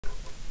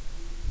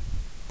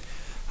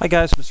Hi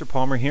guys, Mr.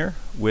 Palmer here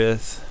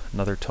with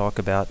another talk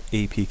about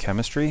AP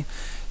Chemistry.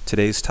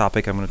 Today's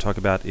topic I'm going to talk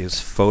about is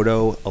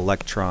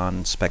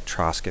Photoelectron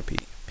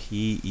Spectroscopy,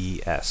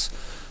 PES.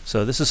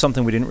 So this is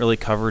something we didn't really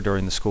cover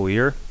during the school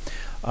year.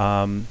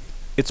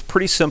 It's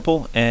pretty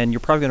simple, and you're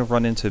probably going to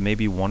run into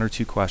maybe one or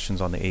two questions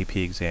on the AP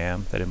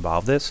exam that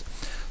involve this.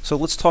 So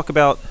let's talk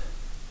about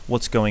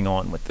what's going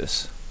on with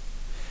this.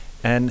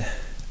 And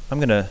I'm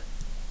going to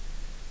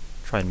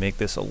try and make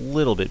this a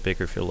little bit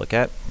bigger if you look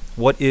at.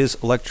 What is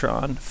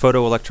photoelectron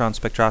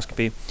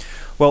spectroscopy?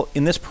 Well,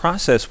 in this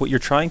process, what you're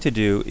trying to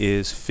do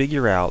is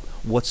figure out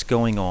what's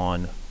going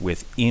on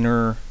with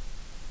inner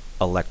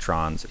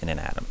electrons in an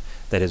atom.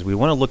 That is, we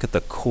want to look at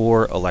the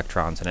core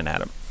electrons in an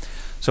atom.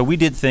 So we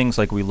did things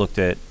like we looked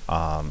at,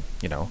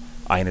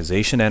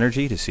 ionization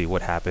energy to see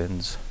what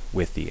happens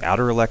with the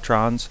outer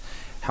electrons,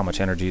 how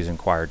much energy is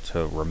required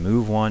to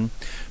remove one.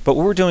 But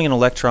what we're doing in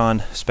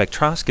electron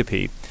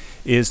spectroscopy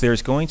is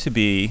there's going to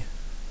be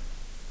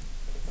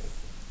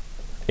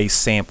a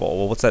sample.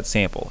 Well, what's that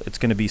sample? It's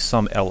going to be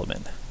some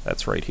element.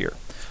 That's right here.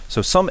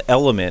 So some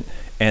element,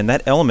 and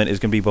that element is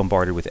going to be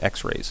bombarded with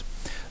X-rays.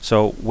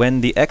 So when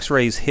the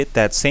X-rays hit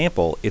that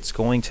sample, it's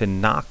going to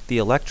knock the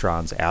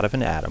electrons out of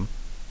an atom,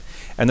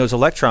 and those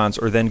electrons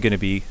are then going to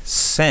be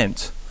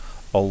sent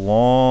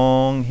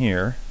along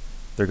here.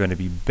 They're going to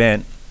be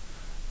bent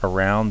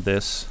around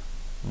this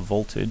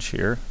voltage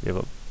here. We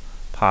have a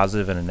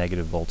positive and a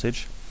negative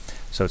voltage.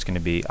 So it's going to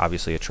be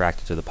obviously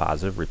attracted to the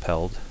positive,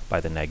 repelled by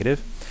the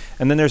negative.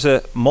 And then there's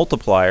a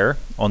multiplier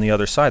on the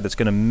other side that's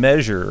going to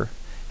measure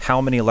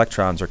how many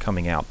electrons are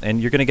coming out.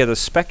 And you're going to get a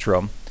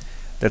spectrum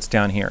that's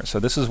down here. So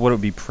this is what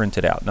would be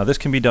printed out. Now this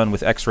can be done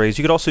with X-rays.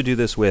 You could also do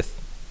this with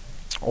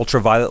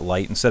ultraviolet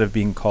light. Instead of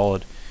being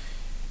called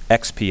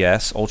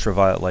XPS,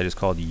 ultraviolet light is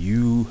called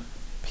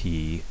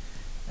UPS.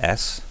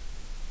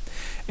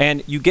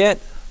 And you get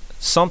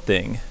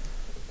something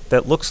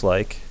that looks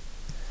like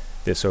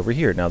this over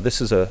here. Now this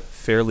is a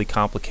fairly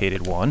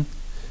complicated one.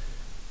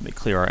 Let me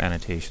clear our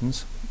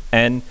annotations.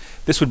 And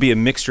this would be a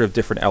mixture of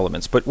different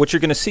elements. But what you're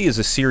going to see is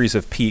a series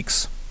of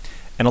peaks.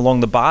 And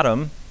along the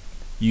bottom,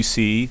 you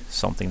see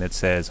something that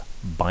says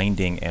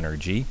binding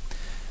energy.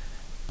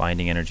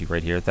 Binding energy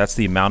right here. That's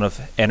the amount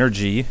of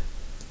energy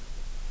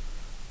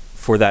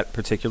for that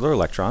particular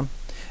electron.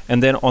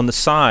 And then on the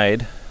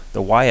side,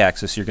 the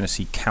y-axis, you're going to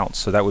see counts.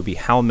 So that would be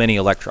how many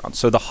electrons.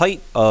 So the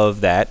height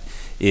of that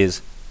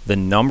is the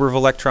number of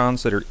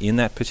electrons that are in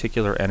that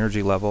particular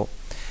energy level,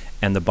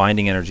 and the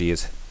binding energy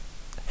is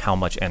how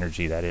much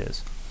energy that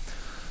is.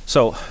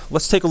 So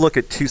let's take a look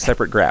at two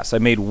separate graphs. I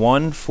made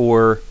one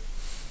for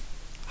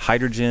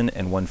hydrogen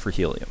and one for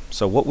helium.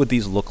 So what would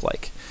these look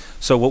like?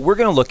 So what we're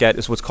going to look at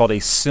is what's called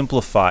a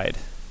simplified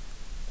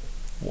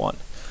one.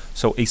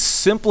 So a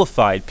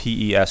simplified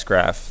PES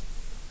graph,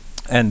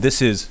 and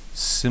this is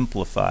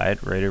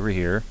simplified right over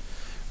here,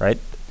 right?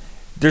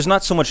 There's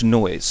not so much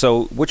noise.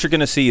 So what you're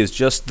going to see is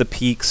just the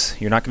peaks.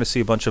 You're not going to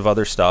see a bunch of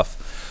other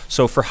stuff.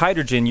 So for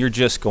hydrogen, you're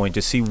just going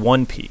to see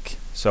one peak.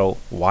 So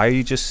why are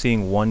you just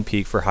seeing one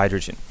peak for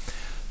hydrogen?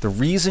 The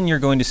reason you're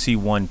going to see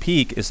one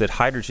peak is that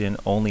hydrogen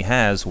only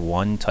has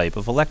one type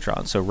of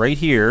electron. So right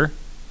here,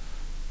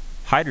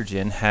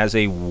 hydrogen has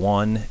a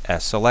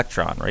 1s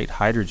electron, right?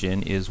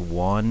 Hydrogen is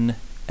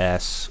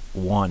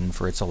 1s1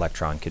 for its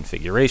electron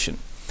configuration.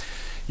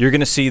 You're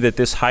going to see that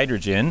this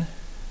hydrogen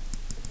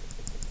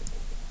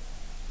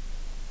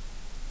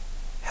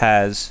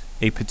has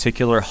a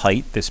particular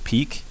height, this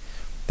peak.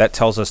 That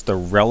tells us the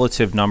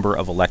relative number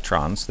of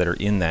electrons that are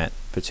in that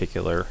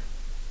particular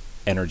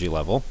energy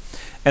level.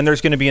 And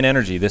there's going to be an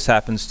energy. This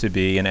happens to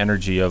be an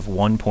energy of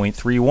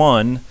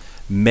 1.31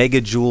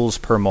 megajoules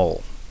per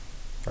mole.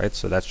 Right?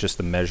 So that's just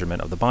the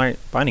measurement of the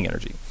binding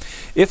energy.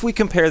 If we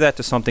compare that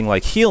to something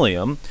like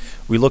helium,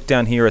 we look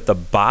down here at the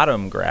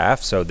bottom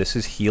graph. So this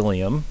is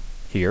helium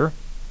here.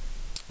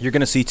 You're going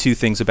to see two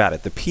things about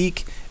it. The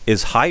peak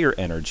is higher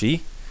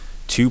energy,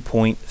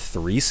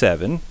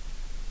 2.37,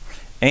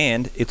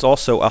 and it's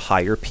also a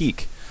higher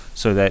peak,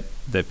 so that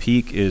the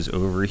peak is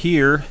over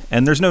here,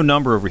 and there's no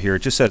number over here.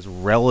 It just says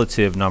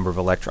relative number of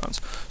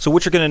electrons. So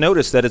what you're going to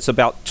notice that it's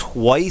about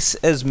twice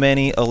as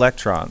many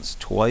electrons,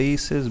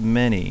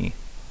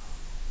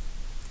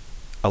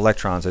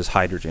 as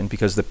hydrogen,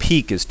 because the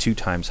peak is 2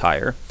 times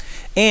higher,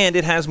 and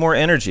it has more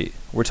energy.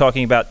 We're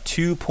talking about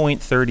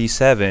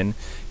 2.37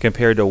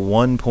 compared to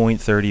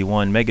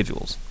 1.31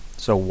 megajoules.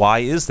 So why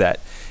is that?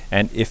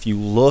 And if you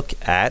look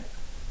at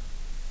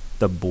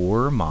the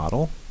Bohr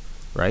model,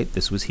 right?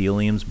 This was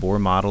helium's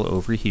Bohr model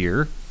over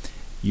here.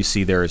 You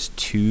see there is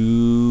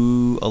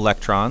 2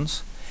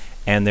 electrons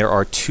and there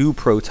are 2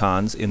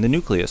 protons in the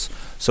nucleus.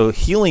 So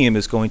helium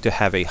is going to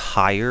have a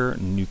higher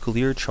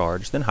nuclear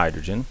charge than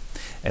hydrogen,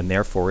 and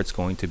therefore it's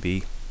going to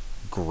be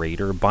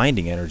greater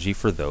binding energy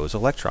for those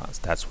electrons.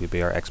 That's would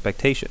be our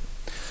expectation.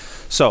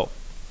 So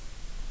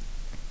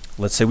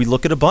let's say we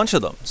look at a bunch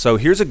of them. So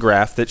here's a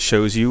graph that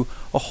shows you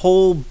a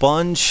whole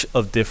bunch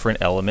of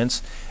different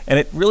elements, and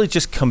it really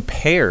just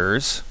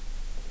compares,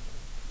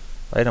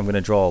 right? I'm going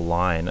to draw a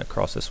line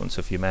across this one.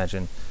 So if you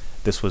imagine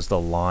This was the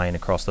line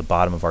across the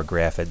bottom of our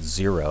graph at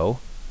 0.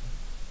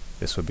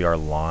 This would be our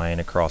line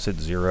across at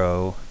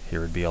 0. Here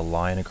would be a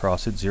line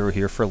across at 0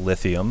 here for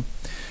lithium.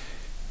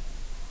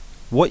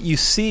 What you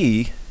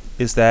see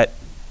is that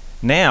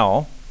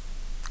now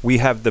we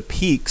have the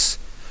peaks,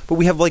 but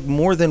we have like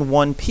more than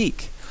one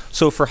peak.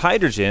 So for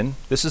hydrogen,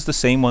 this is the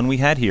same one we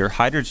had here.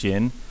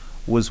 Hydrogen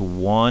was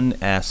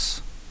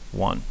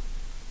 1s1.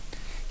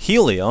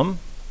 Helium,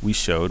 we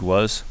showed,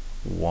 was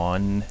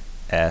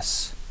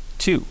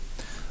 1s2.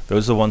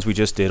 Those are the ones we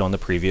just did on the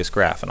previous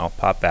graph. And I'll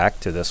pop back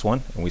to this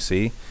one, and we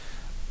see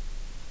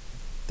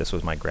this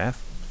was my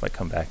graph. If I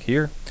come back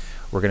here,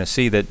 we're going to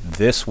see that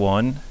this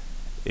one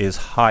is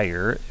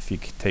higher, if you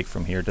take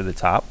from here to the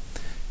top,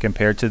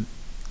 compared to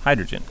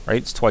hydrogen,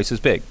 right? It's twice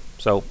as big.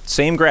 So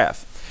same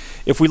graph.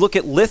 If we look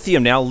at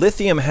lithium now,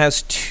 lithium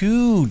has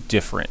two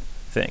different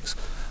things.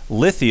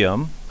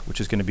 Lithium,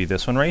 which is going to be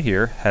this one right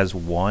here, has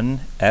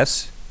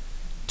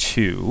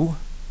 1s2,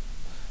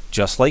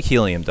 just like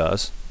helium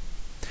does.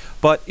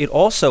 But it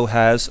also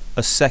has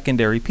a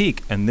secondary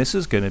peak, and this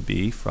is going to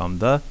be from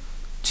the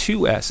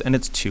 2s, and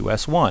it's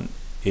 2s1.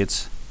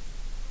 It's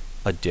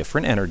a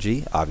different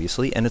energy,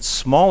 obviously, and it's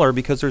smaller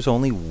because there's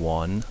only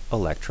one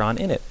electron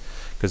in it,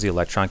 because the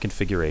electron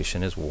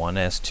configuration is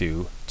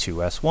 1s2,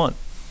 2s1.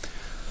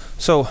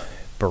 So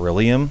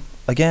beryllium,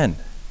 again,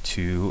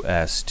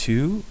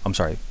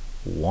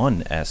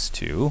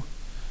 1s2,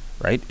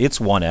 right? It's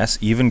 1s,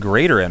 even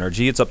greater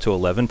energy. It's up to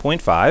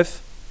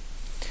 11.5,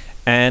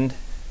 and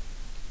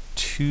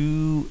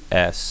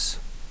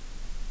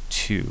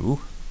 2s2,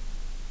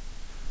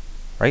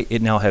 right?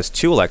 It now has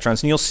 2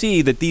 electrons, and you'll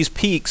see that these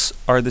peaks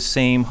are the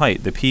same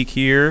height, the peak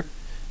here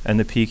and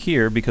the peak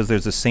here, because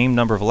there's the same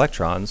number of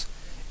electrons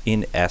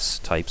in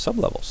s-type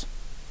sublevels.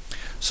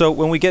 So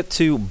when we get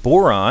to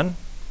boron,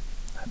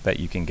 I bet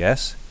you can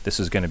guess, this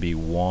is going to be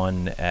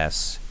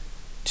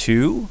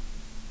 1s2.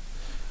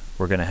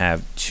 We're going to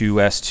have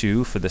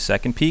 2s2 for the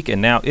second peak,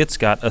 and now it's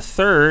got a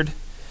third,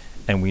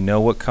 and we know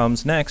what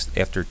comes next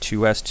after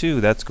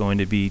 2s2. That's going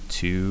to be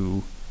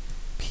 2p1,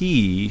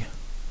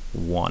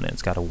 and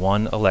it's got a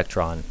 1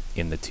 electron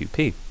in the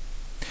 2p.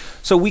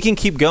 So we can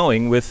keep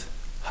going with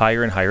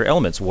higher and higher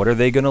elements. What are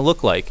they going to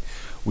look like?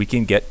 We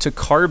can get to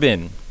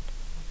carbon.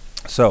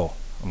 So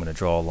I'm going to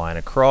draw a line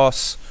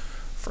across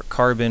for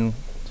carbon,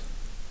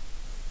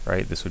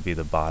 right? This would be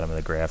the bottom of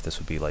the graph. This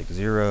would be like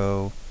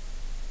 0,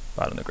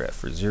 bottom of the graph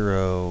for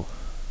 0.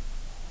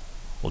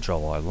 We'll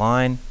draw our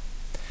line.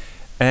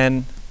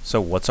 And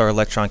so what's our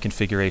electron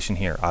configuration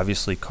here?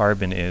 Obviously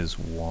carbon is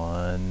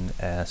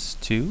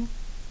 1s2,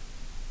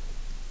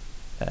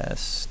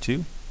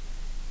 s2,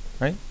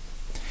 right?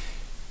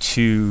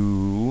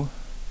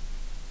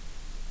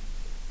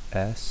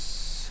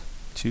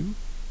 2s2,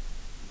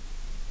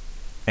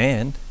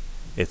 and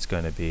it's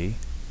going to be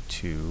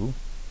 2p2.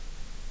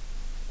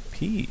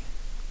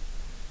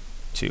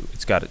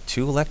 It's got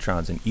 2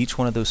 electrons in each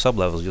one of those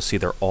sublevels. You'll see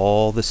they're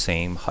all the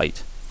same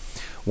height.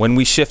 When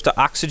we shift to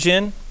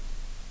oxygen,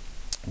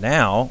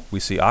 now we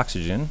see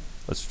oxygen.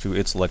 Let's do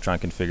its electron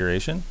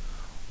configuration.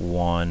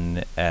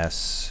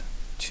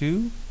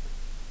 1s2,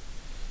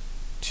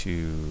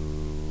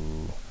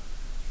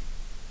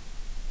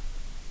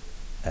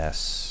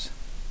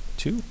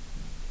 2s2,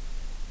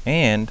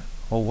 and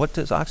well, what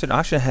does oxygen?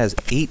 Oxygen has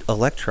 8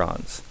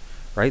 electrons,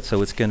 right?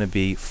 So it's going to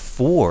be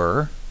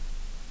 4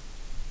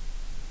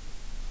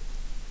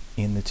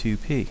 in the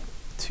 2p,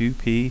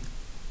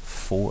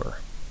 2p4.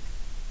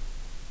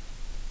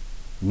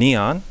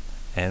 Neon,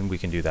 and we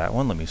can do that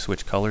one. Let me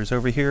switch colors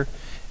over here.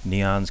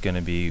 Neon's going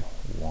to be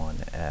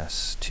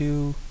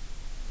 1s2.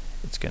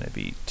 It's going to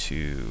be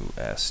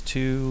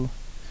 2s2,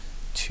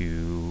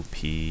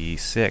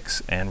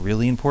 2p6. And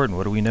really important,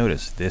 what do we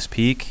notice? This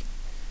peak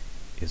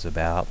is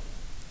about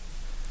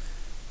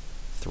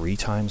 3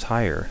 times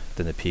higher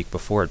than the peak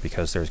before it,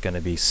 because there's going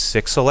to be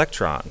 6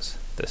 electrons.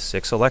 The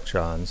 6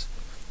 electrons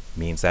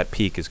means that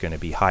peak is going to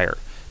be higher,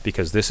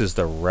 because this is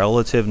the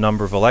relative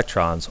number of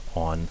electrons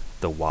on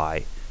the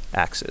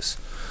y-axis.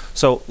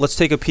 So let's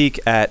take a peek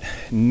at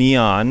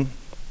neon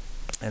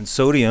and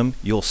sodium.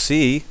 You'll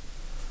see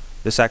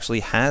this actually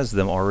has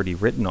them already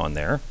written on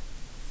there,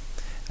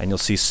 and you'll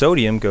see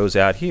sodium goes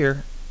out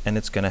here, and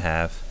it's going to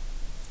have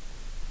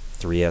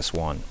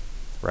 3s1,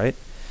 right?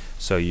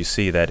 So you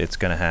see that it's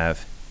going to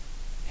have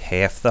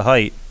half the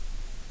height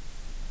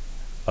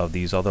of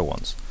these other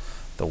ones.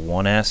 The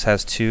 1s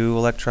has 2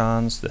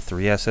 electrons, the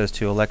 3s has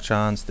 2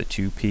 electrons, the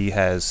 2p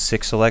has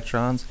 6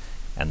 electrons,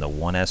 and the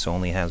 1s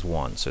only has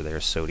 1. So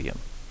there's sodium.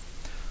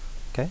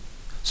 Okay.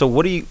 So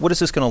what is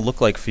this going to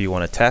look like for you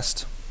on a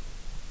test?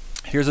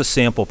 Here's a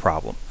sample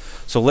problem.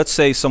 So let's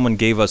say someone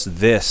gave us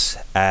this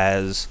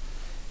as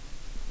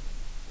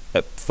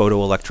a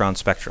photoelectron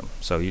spectrum.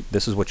 So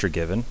this is what you're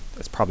given.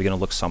 It's probably going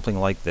to look something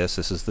like this.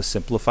 This is the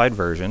simplified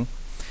version.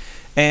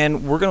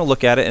 And we're going to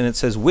look at it, and it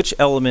says which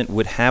element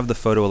would have the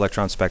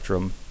photoelectron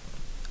spectrum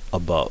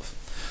above.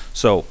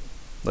 So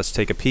let's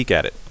take a peek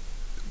at it.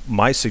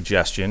 My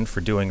suggestion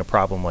for doing a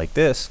problem like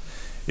this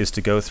is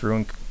to go through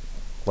and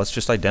let's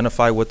just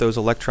identify what those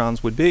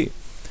electrons would be.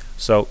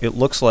 So it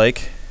looks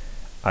like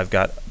I've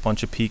got a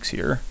bunch of peaks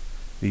here.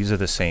 These are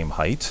the same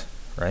height,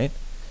 right?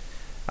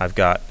 I've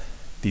got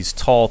these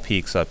tall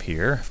peaks up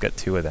here. I've got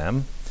 2 of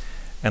them.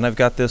 And I've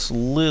got this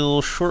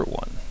little short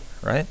one,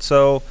 right?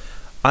 So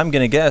I'm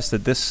going to guess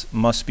that this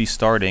must be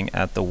starting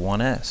at the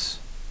 1s,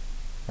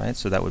 right?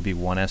 So that would be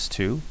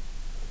 1s2.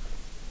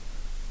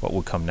 What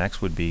would come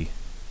next would be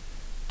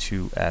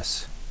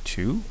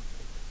 2s2,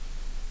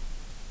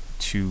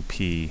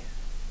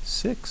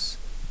 2p6.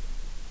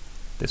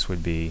 This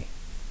would be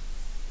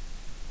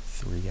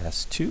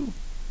 3s2,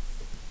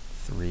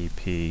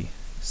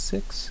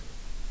 3p6,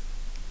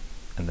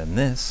 and then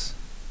this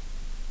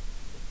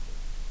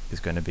is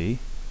going to be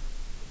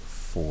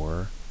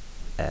 4s1.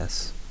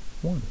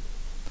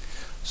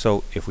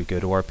 So if we go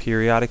to our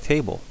periodic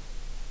table,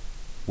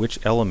 which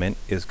element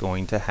is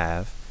going to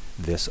have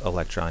this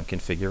electron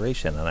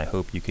configuration? And I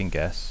hope you can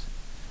guess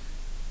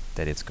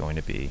that it's going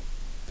to be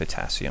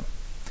potassium.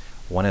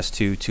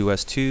 1s2,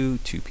 2s2,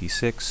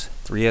 2p6,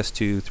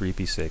 3s2,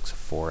 3p6,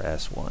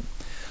 4s1.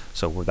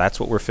 So that's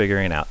what we're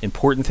figuring out.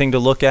 Important thing to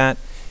look at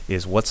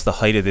is what's the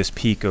height of this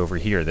peak over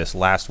here, this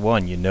last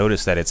one. You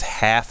notice that it's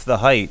half the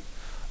height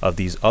of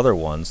these other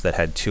ones that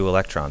had 2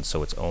 electrons,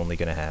 so it's only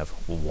going to have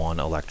 1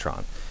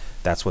 electron.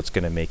 That's what's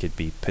going to make it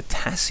be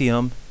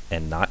potassium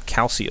and not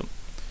calcium,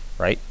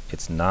 right?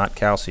 It's not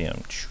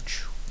calcium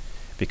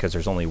because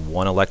there's only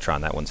 1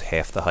 electron. That one's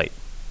half the height.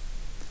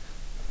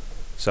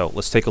 So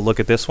let's take a look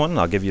at this one.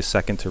 I'll give you a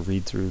second to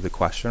read through the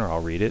question, or I'll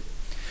read it.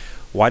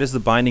 Why does the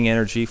binding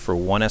energy for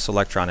 1s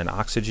electron in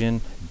oxygen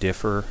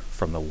differ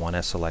from the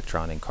 1s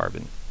electron in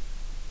carbon?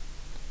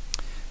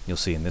 You'll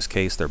see in this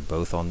case they're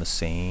both on the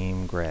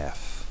same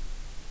graph.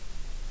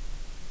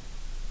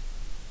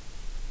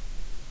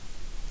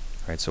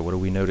 All right, so what do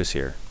we notice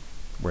here?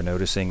 We're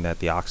noticing that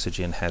the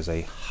oxygen has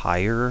a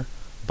higher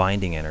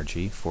binding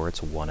energy for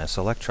its 1s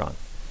electron.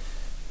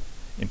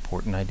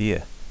 Important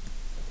idea.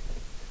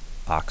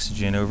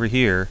 Oxygen over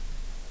here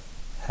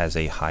has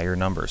a higher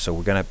number. So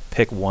we're going to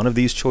pick one of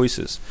these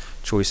choices.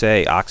 Choice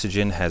A,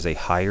 oxygen has a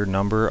higher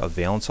number of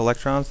valence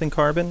electrons than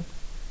carbon.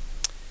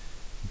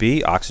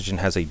 B, oxygen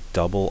has a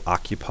double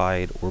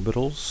occupied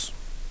orbitals.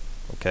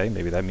 Okay,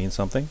 maybe that means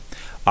something.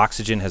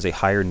 Oxygen has a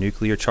higher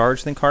nuclear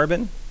charge than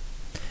carbon.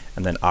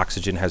 And then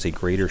oxygen has a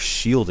greater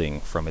shielding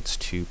from its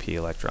 2p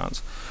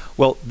electrons.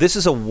 Well, this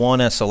is a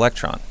 1s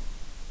electron.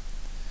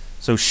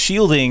 So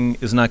shielding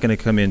is not going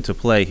to come into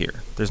play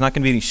here. There's not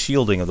going to be any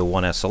shielding of the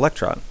 1s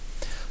electron.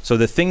 So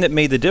the thing that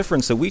made the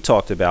difference that we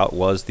talked about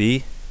was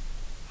the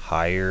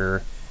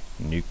higher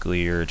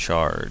nuclear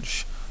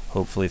charge.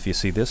 Hopefully if you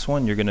see this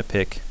one, you're going to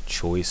pick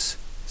choice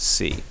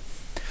C.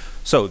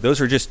 So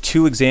those are just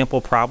 2 example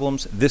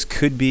problems. This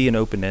could be an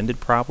open-ended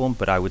problem,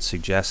 but I would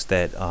suggest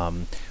that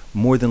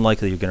more than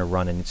likely you're going to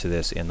run into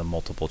this in the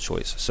multiple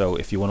choice. So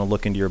if you want to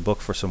look into your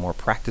book for some more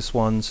practice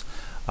ones,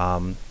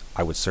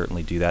 I would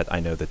certainly do that. I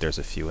know that there's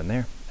a few in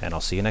there, and I'll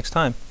see you next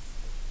time.